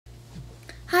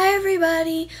Hi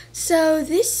everybody! So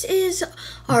this is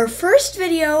our first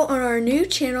video on our new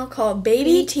channel called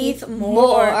Babyteeth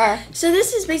More. So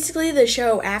this is basically the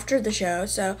show after the show.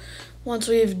 So once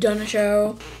we've done a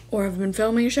show or have been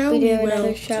filming a show, we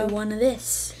will do one of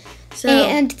this. So,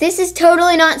 and this is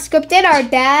totally not scripted. Our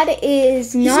dad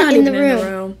is not in the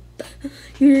room.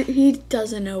 He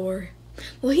doesn't know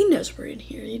well, he knows we're in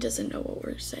here. He doesn't know what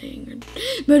we're saying.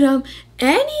 But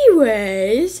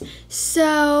anyways,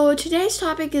 so today's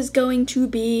topic is going to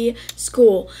be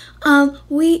school.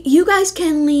 You guys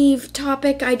can leave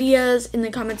topic ideas in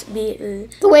the comments below.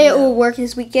 The way it will work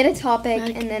is we get a topic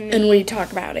and we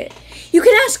talk about it. You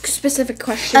can ask specific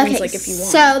questions like if you want.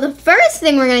 So the first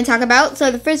thing we're going to talk about,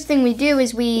 the first thing we do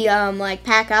is we like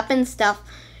pack up and stuff.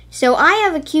 So I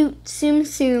have a cute Tsum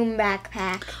Tsum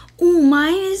backpack. Ooh,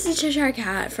 mine is the Cheshire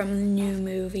Cat from the new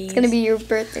movie. It's going to be your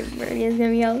birthday party. It's going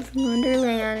to be Alice in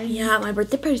Wonderland. Yeah, my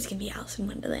birthday party is going to be Alice in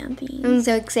Wonderland themed. I'm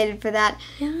so excited for that.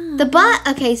 Yeah.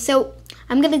 Okay, so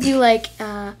I'm going to do like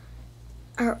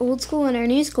our old school and our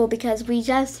new school because we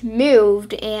just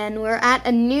moved and we're at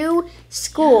a new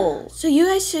school. So you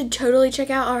guys should totally check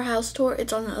out our house tour.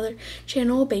 It's on the other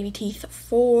channel,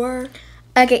 Babyteeth4.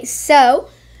 Okay, so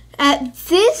at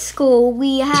this school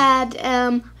we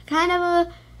had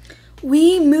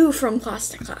we moved from class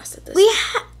to class at this.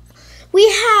 We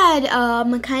had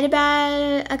a kind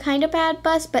of bad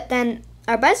bus, but then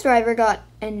our bus driver got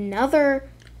a newer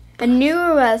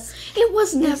bus. It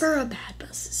was never a bad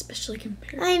bus, especially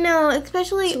compared. I know,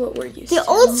 especially to what we're used to. The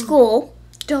old school.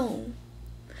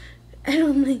 I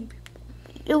don't think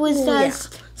it was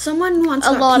just someone wants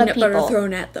a lot peanut of people butter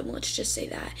thrown at them. Let's just say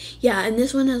that. Yeah, and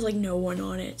this one has like no one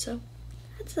on it, so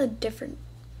that's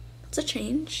it's a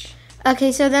change.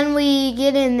 Okay, so then we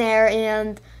get in there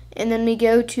and then we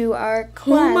go to our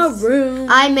class. Room.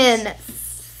 I'm in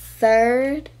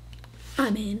third.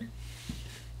 I'm in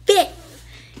fifth.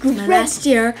 Last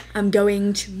year, I'm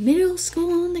going to middle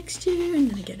school next year,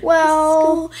 and then I go to high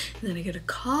school, and then I go to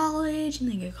college, and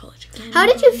then I go to college again. How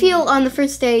did you feel on the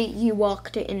first day you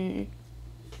walked in?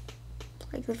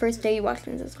 Like the first day you walked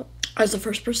into school? I was the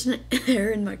first person there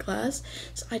in my class,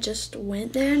 so I just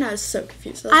went there, and I was so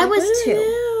confused. I was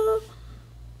too.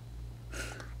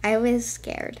 I was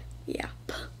scared. Yeah.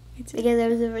 Because I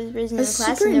was the first person in the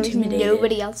class and there was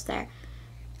nobody else there.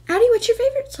 Addie, what's your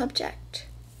favorite subject?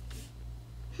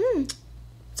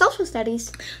 Social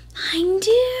studies. Mine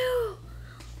too.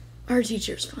 Our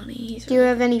teacher's funny. Do you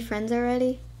have any friends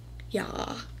already?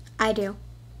 Yeah. I do.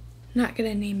 Not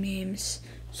gonna name names,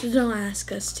 so don't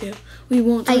ask us to. We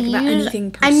won't talk about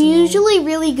anything personal. I'm usually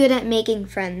really good at making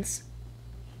friends.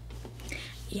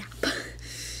 Yeah.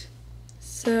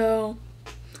 So,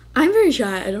 I'm very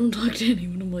shy. I don't talk to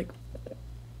anyone. I'm like,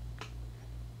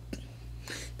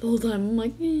 the whole time I'm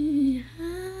like,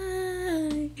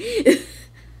 hi.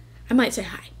 I might say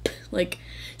hi.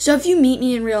 So if you meet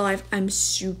me in real life, I'm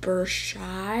super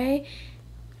shy.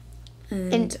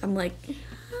 And I'm like,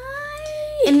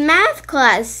 hi. In math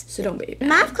class. So don't be bad.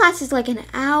 Math class is like an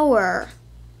hour.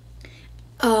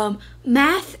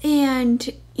 Math and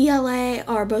ELA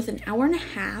are both an hour and a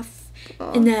half.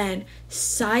 And then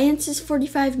science is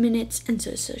 45 minutes, and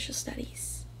so is social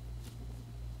studies.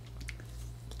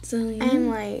 So I'm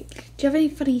like, do you have any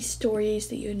funny stories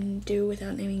that you would do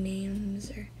without naming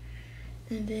names,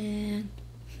 and then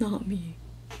not me?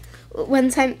 One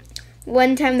time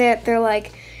they're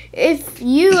like, if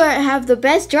you have the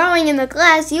best drawing in the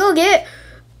class, you'll get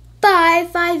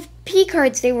 5 P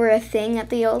cards. They were a thing at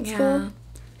the old school.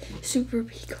 Super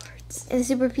P cards. And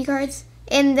super P cards,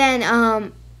 and then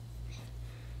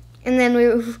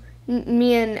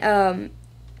me and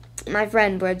my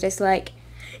friend were just like,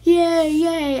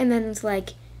 yay, and then it's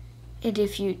like, and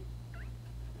if you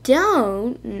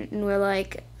don't, and we're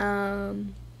like,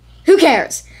 who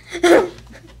cares?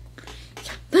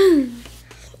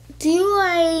 Do you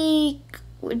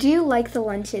like the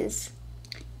lunches?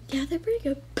 Yeah, they're pretty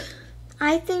good.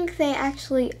 I think they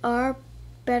actually are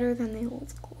better than the old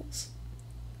schools.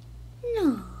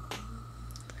 No.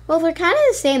 Well, they're kind of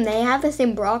the same. They have the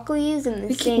same broccolis and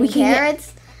the same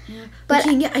carrots. But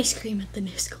we can get ice cream at the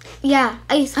new school. Yeah,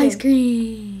 ice cream. Ice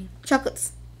cream. Chocolate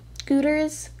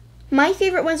scooters. My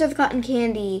favorite ones are the cotton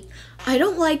candy. I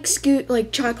don't like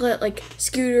chocolate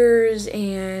scooters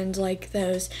and like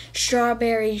those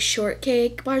strawberry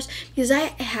shortcake bars because I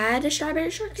had a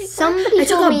strawberry shortcake bar. I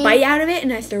took a bite out of it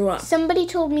and I threw up. Somebody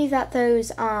told me that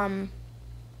those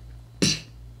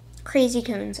crazy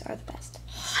cones are the best.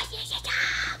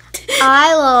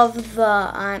 I love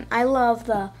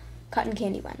the cotton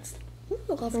candy ones.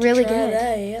 Really good.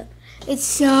 That. It's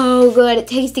so good. It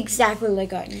tastes exactly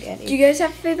like cotton candy. Do you guys have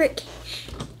a favorite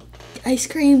ice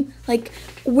cream, like,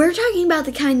 we're talking about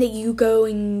the kind that you go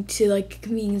into, like, a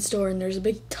convenience store and there's a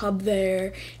big tub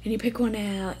there and you pick one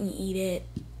out and you eat it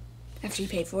after you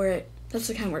pay for it. That's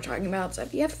the kind we're talking about. So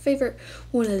if you have a favorite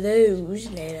one of those,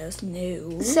 let us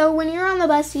know. So when you're on the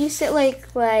bus, you sit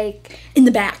like in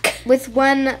the back with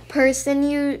one person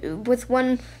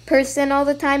all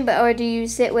the time, or do you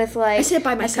sit with like? I sit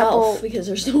by myself because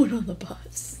there's no one on the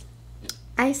bus.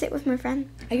 I sit with my friend.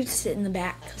 I get to sit in the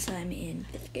back because I'm in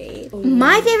 5th grade. Ooh.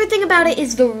 My favorite thing about it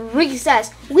is the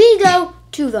recess. We go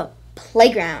to the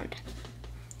playground.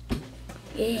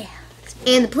 Yeah.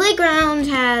 And the playground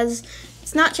has.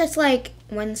 It's not just like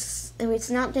it's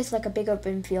not just like a big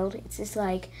open field. It's just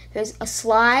like there's a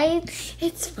slide.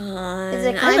 It's fun.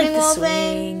 There's a climbing wall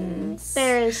thing.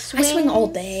 There's swings. I swing all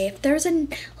day. If there's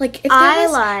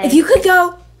if you could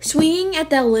go swinging at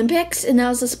the Olympics and that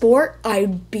was a sport,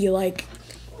 I'd be like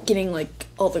getting like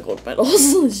all the gold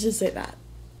medals. Let's just say that.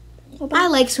 I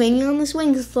like swinging on the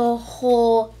swings the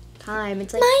whole time.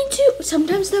 It's like mine too.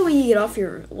 Sometimes though, when you get off,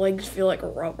 your legs feel like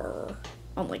rubber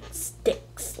on like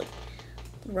sticks, like.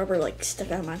 Rubber like stuck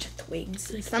out a bunch of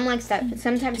twigs. Sometimes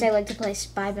I like to play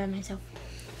Spy by myself.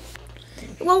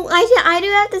 Well, I do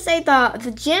have to say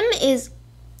the gym is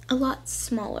a lot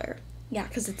smaller. Yeah,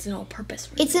 because it's an all-purpose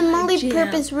room. It's a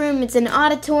multi-purpose room. It's an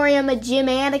auditorium, a gym,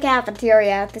 and a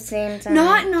cafeteria at the same time.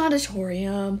 Not an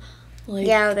auditorium. Like,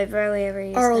 yeah, they barely ever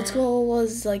use our that. old school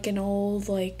was like an old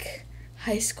like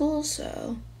high school,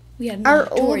 so. We had an our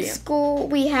auditorium. Old school,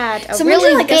 we had a Someone really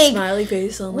did, like, big. A smiley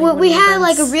face on. Like, well, we had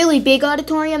events. like a really big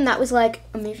auditorium that was like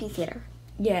a movie theater.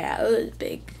 Yeah, it was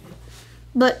big.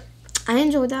 But I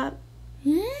enjoyed that.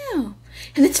 Yeah,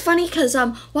 and it's funny because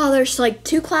while there's like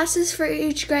 2 classes for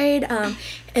each grade,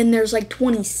 and there's like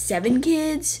 27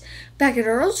 kids. Back at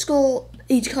our old school,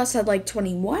 each class had like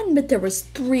 21, but there was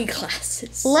 3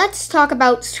 classes. Let's talk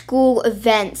about school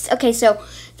events. Okay, so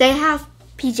they have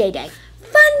PJ Day.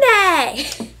 Fun day!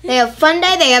 They have fun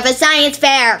day. They have a science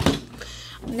fair.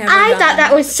 I thought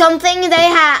that was something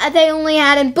they only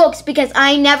had in books because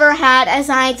I never had a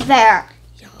science fair.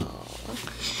 Y'all.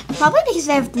 Probably because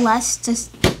they have less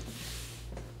just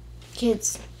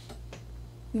kids.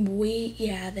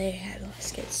 They had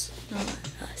less kids, not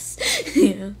us.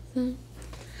 Yeah.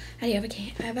 I have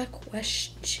a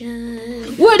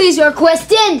question. What is your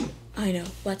question? I know.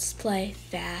 Let's play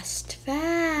Fast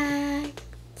Facts.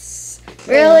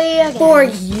 Really? For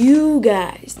you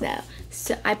guys, though.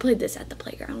 So I played this at the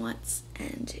playground once,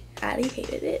 and Addie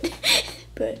hated it.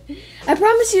 But I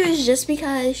promise you it's just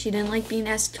because she didn't like being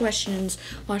asked questions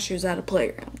while she was at a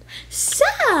playground.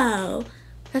 So,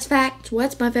 Fast Fact,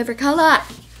 what's my favorite color?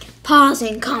 Pause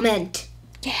and comment.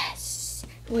 Yes.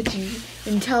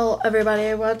 And tell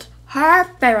everybody what's her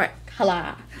favorite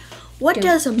color. What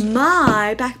does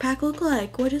my backpack look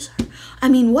like? What's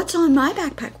on my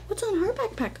backpack? What's on her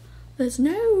backpack? Let's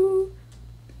know.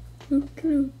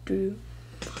 Need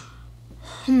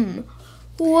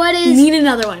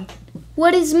another one.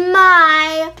 What is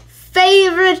my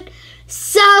favorite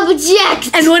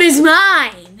subject? And what is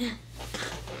mine?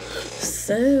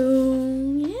 So,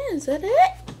 yeah, is that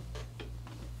it?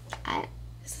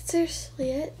 Is that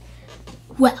seriously it?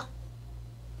 Well.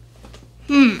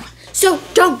 So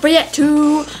don't forget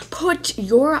to put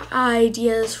your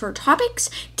ideas for topics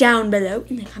down below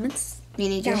in the comments. We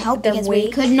need your help because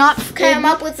we could not come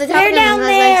up with the topics. They're down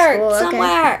there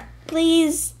somewhere. Okay.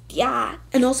 Please, yeah.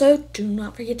 And also, do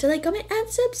not forget to like, comment, and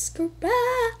subscribe.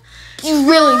 You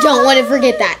really don't want to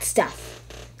forget that stuff.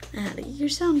 Addie, you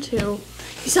sound too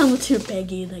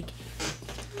biggy. Like,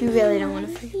 you really don't want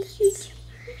to forget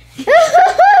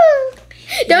that.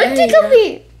 Don't tickle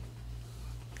me.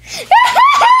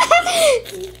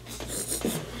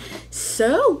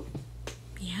 So,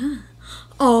 yeah.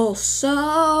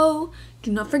 Also,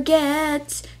 do not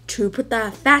forget to put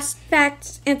the Fast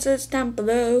Facts answers down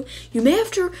below. You may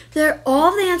have to.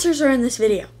 All the answers are in this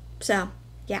video. So,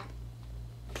 yeah.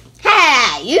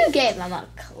 Hey, you gave them a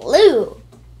clue.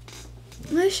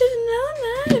 I should have known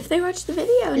that if they watched the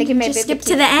video. They can maybe just skip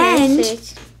to the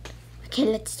end. Okay,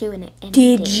 let's do an end.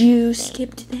 Did you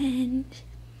skip to the end?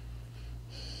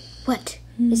 What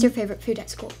is your favorite food at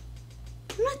school?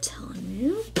 I'm not telling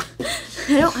you.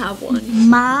 I don't have one.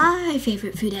 My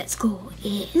favorite food at school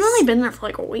is... I've only been there for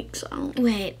like a week, so I don't...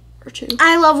 Wait. Or 2.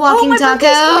 I love walking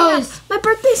tacos. My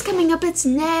birthday's coming up. It's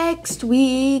next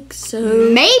week, so...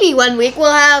 Maybe one week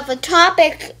we'll have a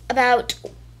topic about...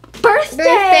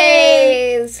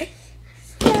 birthdays.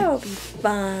 That'll be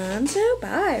fun. So,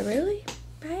 bye, really?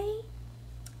 Bye.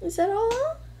 Is that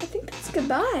all? I think that's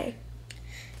goodbye.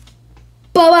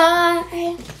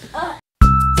 Bye-bye.